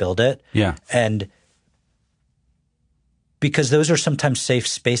 helping build it. Yeah. And because those are sometimes safe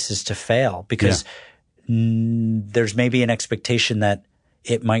spaces to fail, because there's maybe an expectation that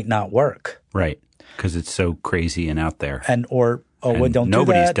it might not work. Right. Because it's so crazy and out there.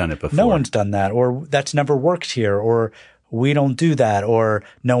 Nobody's done it before. No one's done that, or that's never worked here, or we don't do that, or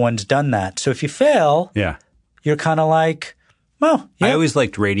no one's done that. So if you fail, you're kind of like, Well, yeah. I always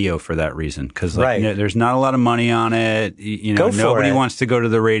liked radio for that reason because Right. there's not a lot of money on it. Go for Nobody it. wants to go to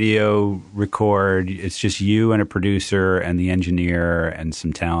the radio record. It's just you and a producer and the engineer and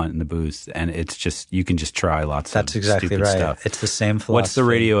some talent in the booth, and it's just you can just try lots That's of exactly stupid right. stuff. It's the same philosophy. What's the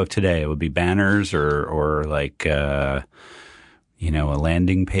radio of today? It would be banners or like a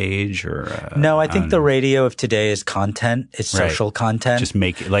landing page or No, I think the radio of today is content. It's Right. social content. just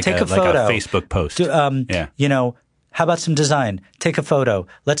make it like Take a a photo. Facebook post. Yeah. How about some design? Take a photo.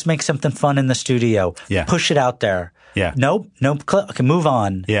 Let's make something fun in the studio. Yeah. Push it out there. Yeah. Nope. Okay, move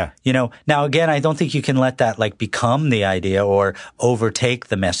on. Yeah. Now again, I don't think you can let that become the idea or overtake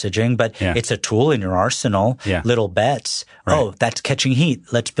the messaging, but Yeah. it's a tool in your arsenal. Yeah. Little bets. Right. Oh, that's catching heat.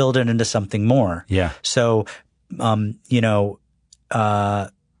 Let's build it into something more. Yeah. So,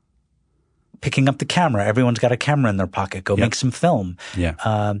 picking up the camera. Everyone's got a camera in their pocket. Go make some film.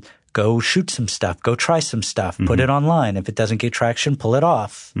 Yeah. Go shoot some stuff. Go try some stuff. Put it online. If it doesn't get traction, pull it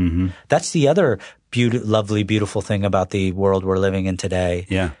off. Mm-hmm. That's the other lovely, beautiful thing about the world we're living in today.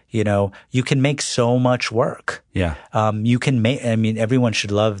 Yeah. You can make so much work. Yeah. You can make. I mean, everyone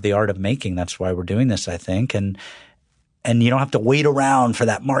should love the art of making. That's why we're doing this, I think. And you don't have to wait around for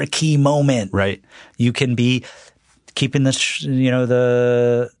that marquee moment. Right. You can be keeping this,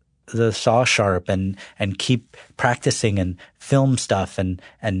 the saw sharp and keep practicing and film stuff and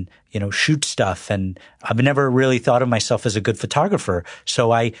shoot stuff. And I've never really thought of myself as a good photographer.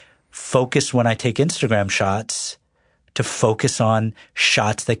 So I focus when I take Instagram shots to focus on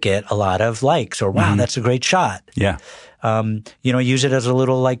shots that get a lot of likes or wow, that's a great shot. Yeah. Use it as a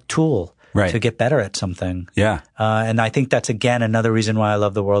little tool. Right. To get better at something. Yeah. And I think that's, again, another reason why I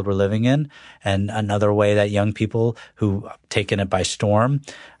love the world we're living in and another way that young people who have taken it by storm,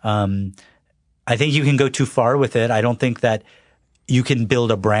 I think you can go too far with it. I don't think that you can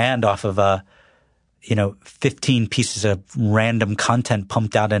build a brand off of 15 pieces of random content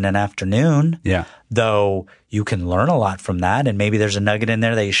pumped out in an afternoon. Yeah. Though you can learn a lot from that. And maybe there's a nugget in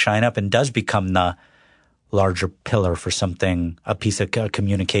there that you shine up and does become the larger pillar for something, a piece of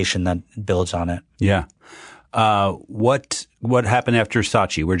communication that builds on it. Yeah. What happened after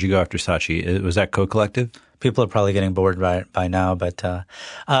Saatchi? Where'd you go after Saatchi? Was that Co-Collective? People are probably getting bored by now, but after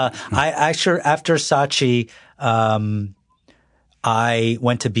Saatchi, I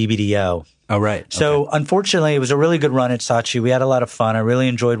went to BBDO. Oh, right. So unfortunately, it was a really good run at Saatchi. We had a lot of fun. I really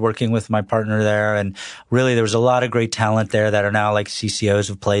enjoyed working with my partner there. And really, there was a lot of great talent there that are now CCOs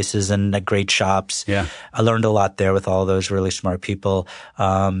of places and great shops. Yeah. I learned a lot there with all those really smart people.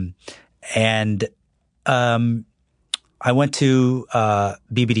 I went to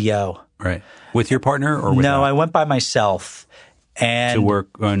BBDO. Right. With your partner or without? No, I went by myself. And to work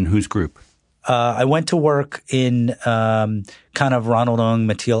on whose group? I went to work in kind of Ronald Ong,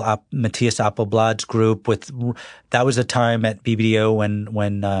 Matthias Appelblad's group. That was a time at BBDO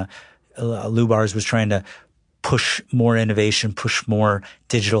when Lou Bars was trying to push more innovation, push more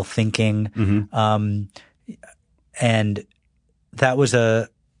digital thinking, and that was an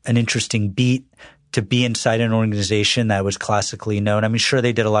interesting beat to be inside an organization that was classically known. I mean, sure,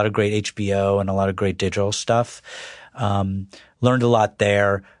 they did a lot of great HBO and a lot of great digital stuff. Learned a lot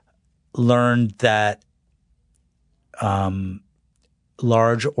there. Learned that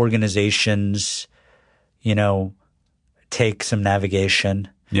large organizations, take some navigation.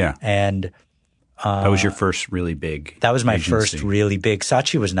 Yeah. And that was your first really big That was my agency. first really big.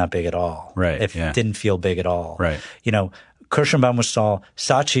 Saatchi was not big at all. Right. It didn't feel big at all. Right. Kirschenbaum was small.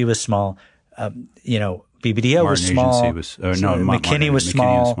 Saatchi was small. BBDO was small. McKinney was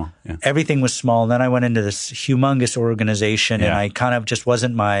small. Yeah. Everything was small. And then I went into this humongous organization and I kind of just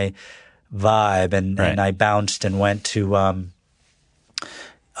wasn't my vibe. And I bounced and went to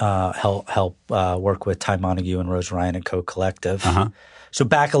help work with Ty Montague and Rose Ryan at Co-Collective. Uh-huh. So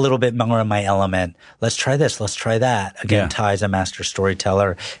back a little bit more in my element. Let's try this. Let's try that. Again, Ty's a master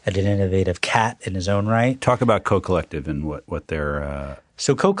storyteller and an innovative cat in his own right. Talk about Co-Collective and what they're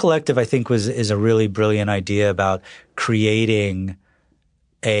So Co-Collective, I think, is a really brilliant idea about creating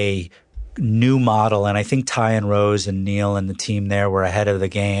a new model. And I think Ty and Rose and Neil and the team there were ahead of the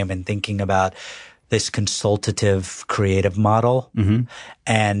game in thinking about this consultative creative model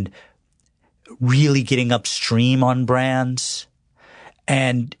and really getting upstream on brands.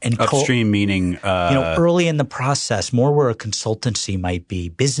 And upstream meaning early in the process, more where a consultancy might be,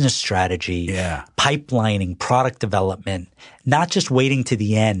 business strategy, pipelining, product development, not just waiting to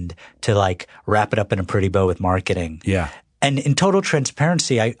the end to wrap it up in a pretty bow with marketing. Yeah. And in total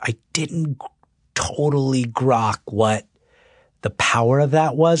transparency, I didn't totally grok what the power of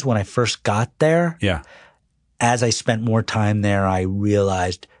that was when I first got there. Yeah. As I spent more time there, I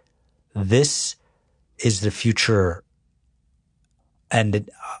realized this is the future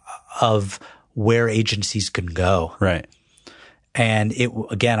of where agencies can go. Right. And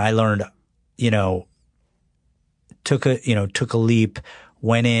I learned, took a leap,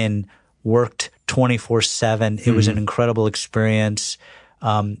 went in, worked 24/7. It was an incredible experience.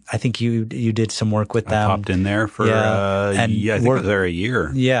 I think you did some work with them. I popped in there for, I think I was there a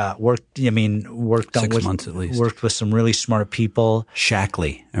year. Yeah. Worked 6 months at least. Worked with some really smart people.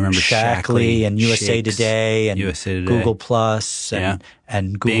 Shackley. I remember Shackley and USA Shakes, Today and USA Today. Google Plus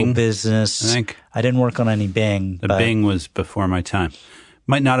and Google Bing, Business. I think. I didn't work on any Bing. The Bing was before my time.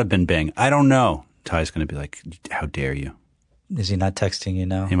 Might not have been Bing. I don't know. Ty's going to be like, how dare you? Is he not texting you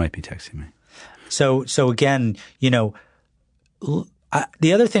now? He might be texting me. So again, the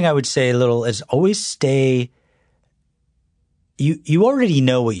other thing I would say a little is always stay. You already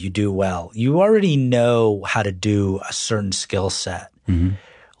know what you do well. You already know how to do a certain skill set. Mm-hmm.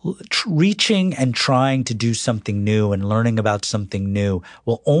 Reaching and trying to do something new and learning about something new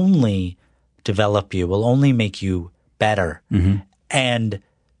will only develop you, will only make you better. Mm-hmm. And,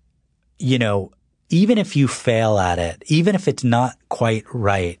 even if you fail at it, even if it's not quite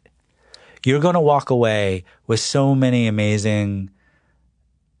right, you're going to walk away with so many amazing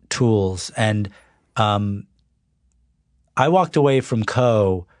tools. And I walked away from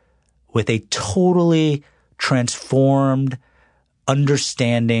Co with a totally transformed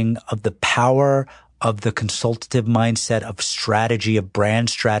understanding of the power of the consultative mindset, of strategy, of brand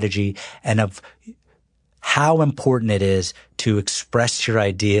strategy, and of how important it is to express your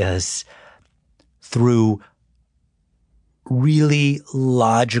ideas through really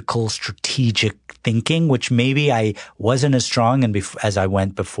logical, strategic thinking, which maybe I wasn't as strong in as I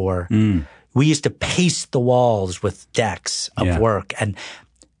went before. We used to pace the walls with decks of work, and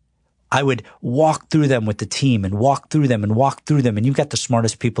I would walk through them with the team and walk through them and walk through them. And you've got the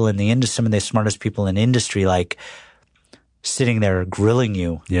smartest people in the industry, some of the smartest people in industry, like sitting there grilling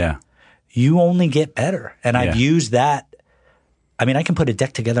you. Yeah. You only get better. And I've used that. I mean, I can put a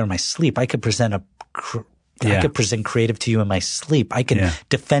deck together in my sleep. I could present I could present creative to you in my sleep. I can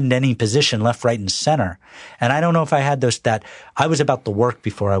defend any position, left, right, and center. And I don't know if I had that I was about the work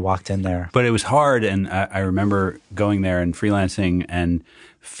before I walked in there. But it was hard. And I remember going there and freelancing and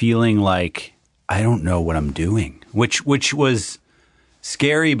feeling like I don't know what I'm doing, which was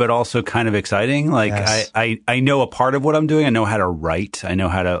scary, but also kind of exciting. Like I know a part of what I'm doing. I know how to write. I know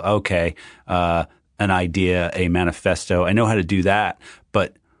how to, an idea, a manifesto. I know how to do that.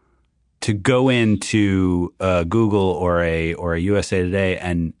 But to go into Google or a USA Today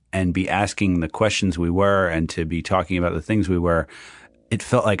and be asking the questions we were and to be talking about the things we were, it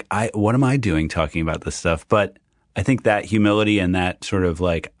felt like what am I doing talking about this stuff? But I think that humility and that sort of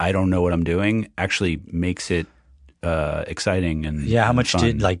like I don't know what I'm doing actually makes it exciting and how much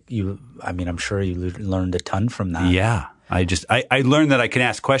fun. did you? I mean, I'm sure you learned a ton from that. Yeah, I learned that I can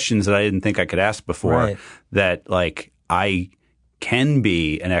ask questions that I didn't think I could ask before. Right. That like I can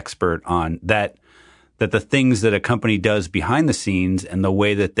be an expert on that the things that a company does behind the scenes and the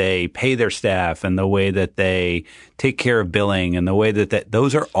way that they pay their staff and the way that they take care of billing and the way that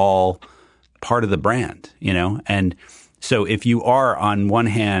those are all part of the brand, And so if you are on one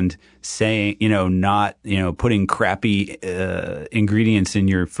hand saying, not, putting crappy ingredients in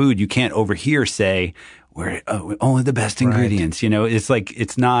your food, you can't over here say we're only the best ingredients, It's like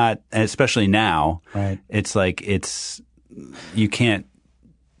it's not, especially now. Right. It's like you can't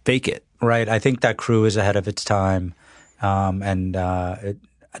fake it. Right. I think that crew is ahead of its time. That's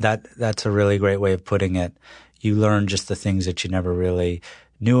a really great way of putting it. You learn just the things that you never really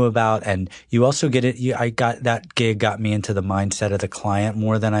knew about. And you also get it. That gig got me into the mindset of the client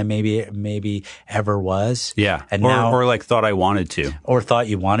more than I maybe ever was. Yeah. And or like thought I wanted to. Or thought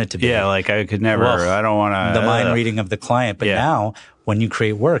you wanted to be. Yeah. Like I could never, I don't want to. The mind reading of the client. But now when you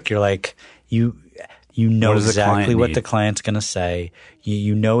create work, you're like, you know exactly what the client's going to say.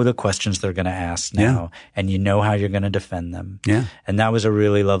 You know the questions they're going to ask now, and you know how you're going to defend them. Yeah. And that was a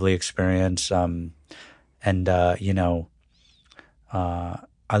really lovely experience. I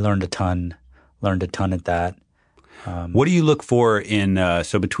learned a ton at that. What do you look for in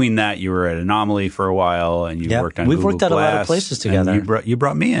so between that you were at Anomaly for a while and you worked on we've Google worked at Glass, a lot of places together. You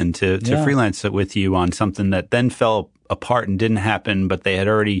brought me in to freelance with you on something that then fell apart and didn't happen, but they had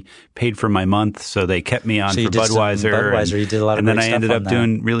already paid for my month, so they kept me on for Budweiser. You did a lot of and then great I stuff ended up on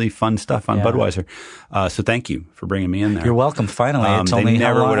doing really fun stuff on Budweiser. So thank you for bringing me in there. You're welcome. Finally, it's only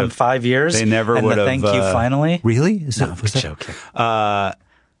how long? 5 years. They never would have. Thank you. Finally, really? No, I'm joking.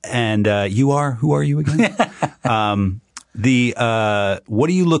 And you are? Who are you again? What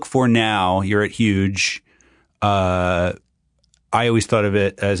do you look for now? You're at Huge. I always thought of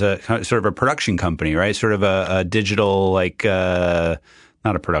it as a sort of a production company, right? Sort of a digital, like,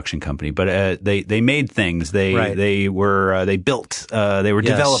 not a production company, but they made things. They built. They were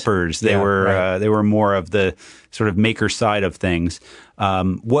developers. They were more of the sort of maker side of things.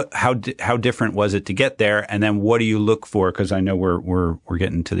 How different was it to get there? And then what do you look for? Because I know we're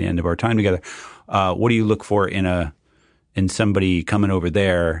getting to the end of our time together. What do you look for in somebody coming over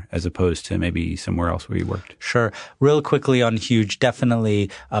there as opposed to maybe somewhere else where you worked? Sure. Real quickly on Huge,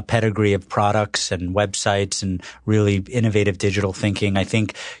 definitely a pedigree of products and websites and really innovative digital thinking. I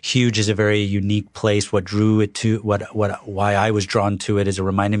think Huge is a very unique place. What drew it to why I was drawn to it is it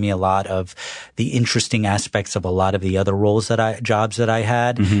reminded me a lot of the interesting aspects of a lot of the other jobs that I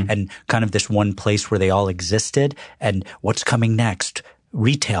had, and kind of this one place where they all existed. And what's coming next?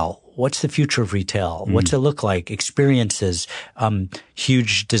 Retail. What's the future of retail? What's it look like? Experiences.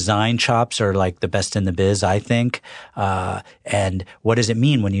 Huge design shops are like the best in the biz, I think. And what does it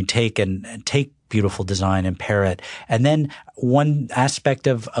mean when you take beautiful design and pair it? And then one aspect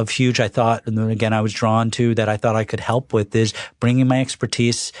of Huge I thought, and again I was drawn to, that I thought I could help with, is bringing my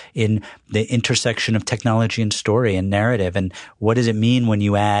expertise in the intersection of technology and story and narrative. And what does it mean when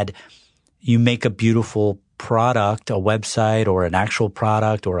you make a beautiful product, a website or an actual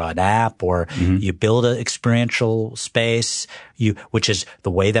product or an app, or you build an experiential space, which is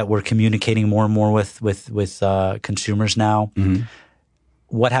the way that we're communicating more and more with consumers now.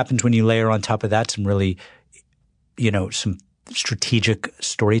 What happens when you layer on top of that some really, some strategic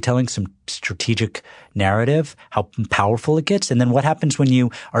storytelling, some strategic narrative, how powerful it gets? And then what happens when you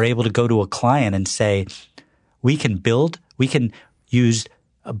are able to go to a client and say, we can use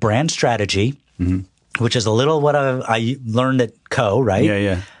a brand strategy, which is a little what I learned at Co, right?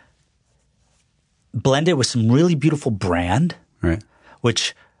 Yeah. Blend it with some really beautiful brand, Right.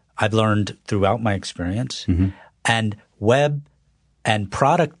 which I've learned throughout my experience, and web and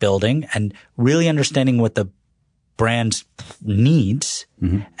product building, and really understanding what the brand needs,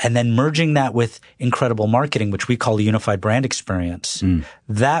 and then merging that with incredible marketing, which we call a unified brand experience.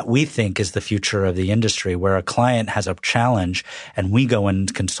 That, we think, is the future of the industry, where a client has a challenge and we go in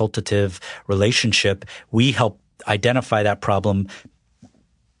consultative relationship. We help identify that problem,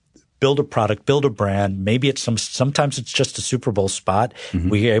 build a product, build a brand. Maybe it's sometimes it's just a Super Bowl spot.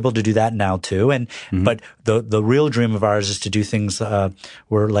 We're able to do that now too. But the real dream of ours is to do things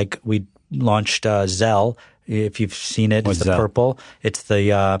where, we launched Zelle. If you've seen it, it's the purple. It's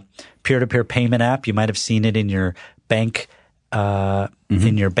the peer-to-peer payment app. You might have seen it in your bank,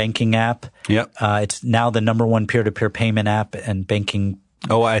 in your banking app. Yep. It's now the number one peer-to-peer payment app and banking.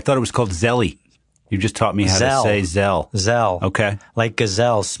 Oh, I thought it was called Zelly. You just taught me how to say Zelle. Zelle. Okay. Like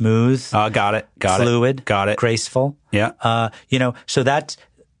gazelle, smooth. Got it. Fluid. Got it. Graceful. Yeah. So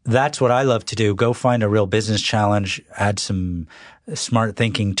that's what I love to do. Go find a real business challenge, add some smart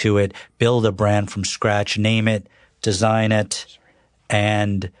thinking to it, build a brand from scratch, name it, design it,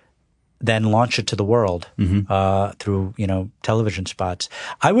 and then launch it to the world through, television spots.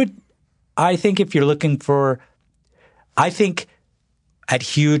 I think if you're looking for – I think at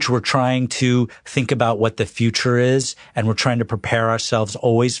Huge we're trying to think about what the future is, and we're trying to prepare ourselves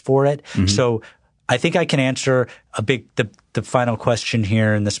always for it. So I think I can answer the final question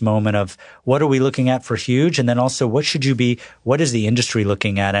here in this moment of what are we looking at for Huge, and then also what is the industry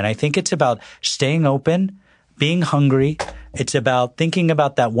looking at? And I think it's about staying open, being hungry. It's about thinking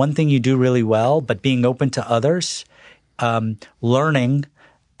about that one thing you do really well, but being open to others, learning,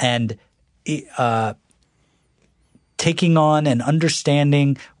 and taking on and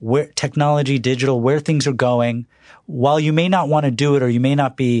understanding where technology, digital, where things are going. While you may not want to do it or you may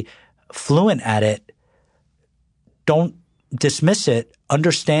not be fluent at it, don't dismiss it.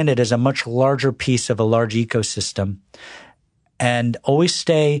 Understand it as a much larger piece of a large ecosystem, and always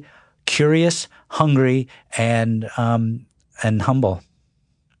stay curious, hungry, and humble.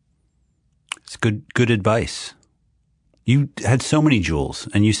 It's good advice. You had so many jewels,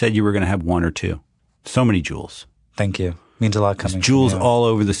 and you said you were going to have one or two. So many jewels. Thank you. Means a lot coming. There's jewels all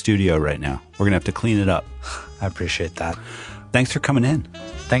over the studio right now. We're going to have to clean it up. I appreciate that. Thanks for coming in.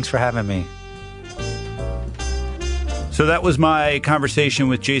 Thanks for having me. So that was my conversation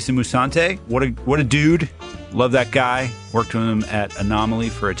with Jason Musante. What a dude. Love that guy. Worked with him at Anomaly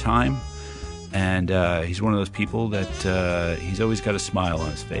for a time. And he's one of those people that he's always got a smile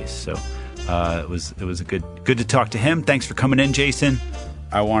on his face. So it was a good to talk to him. Thanks for coming in, Jason.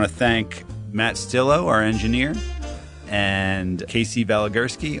 I want to thank Matt Stillo, our engineer, and Casey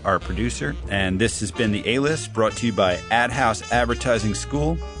Valigursky, our producer. And this has been The A-List, brought to you by Ad House Advertising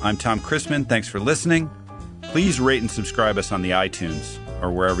School. I'm Tom Christmann. Thanks for listening. Please rate and subscribe us on the iTunes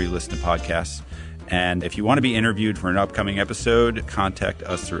or wherever you listen to podcasts. And if you want to be interviewed for an upcoming episode, contact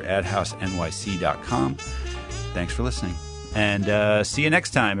us through adhousenyc.com. Thanks for listening. And see you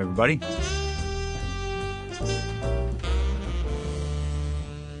next time, everybody.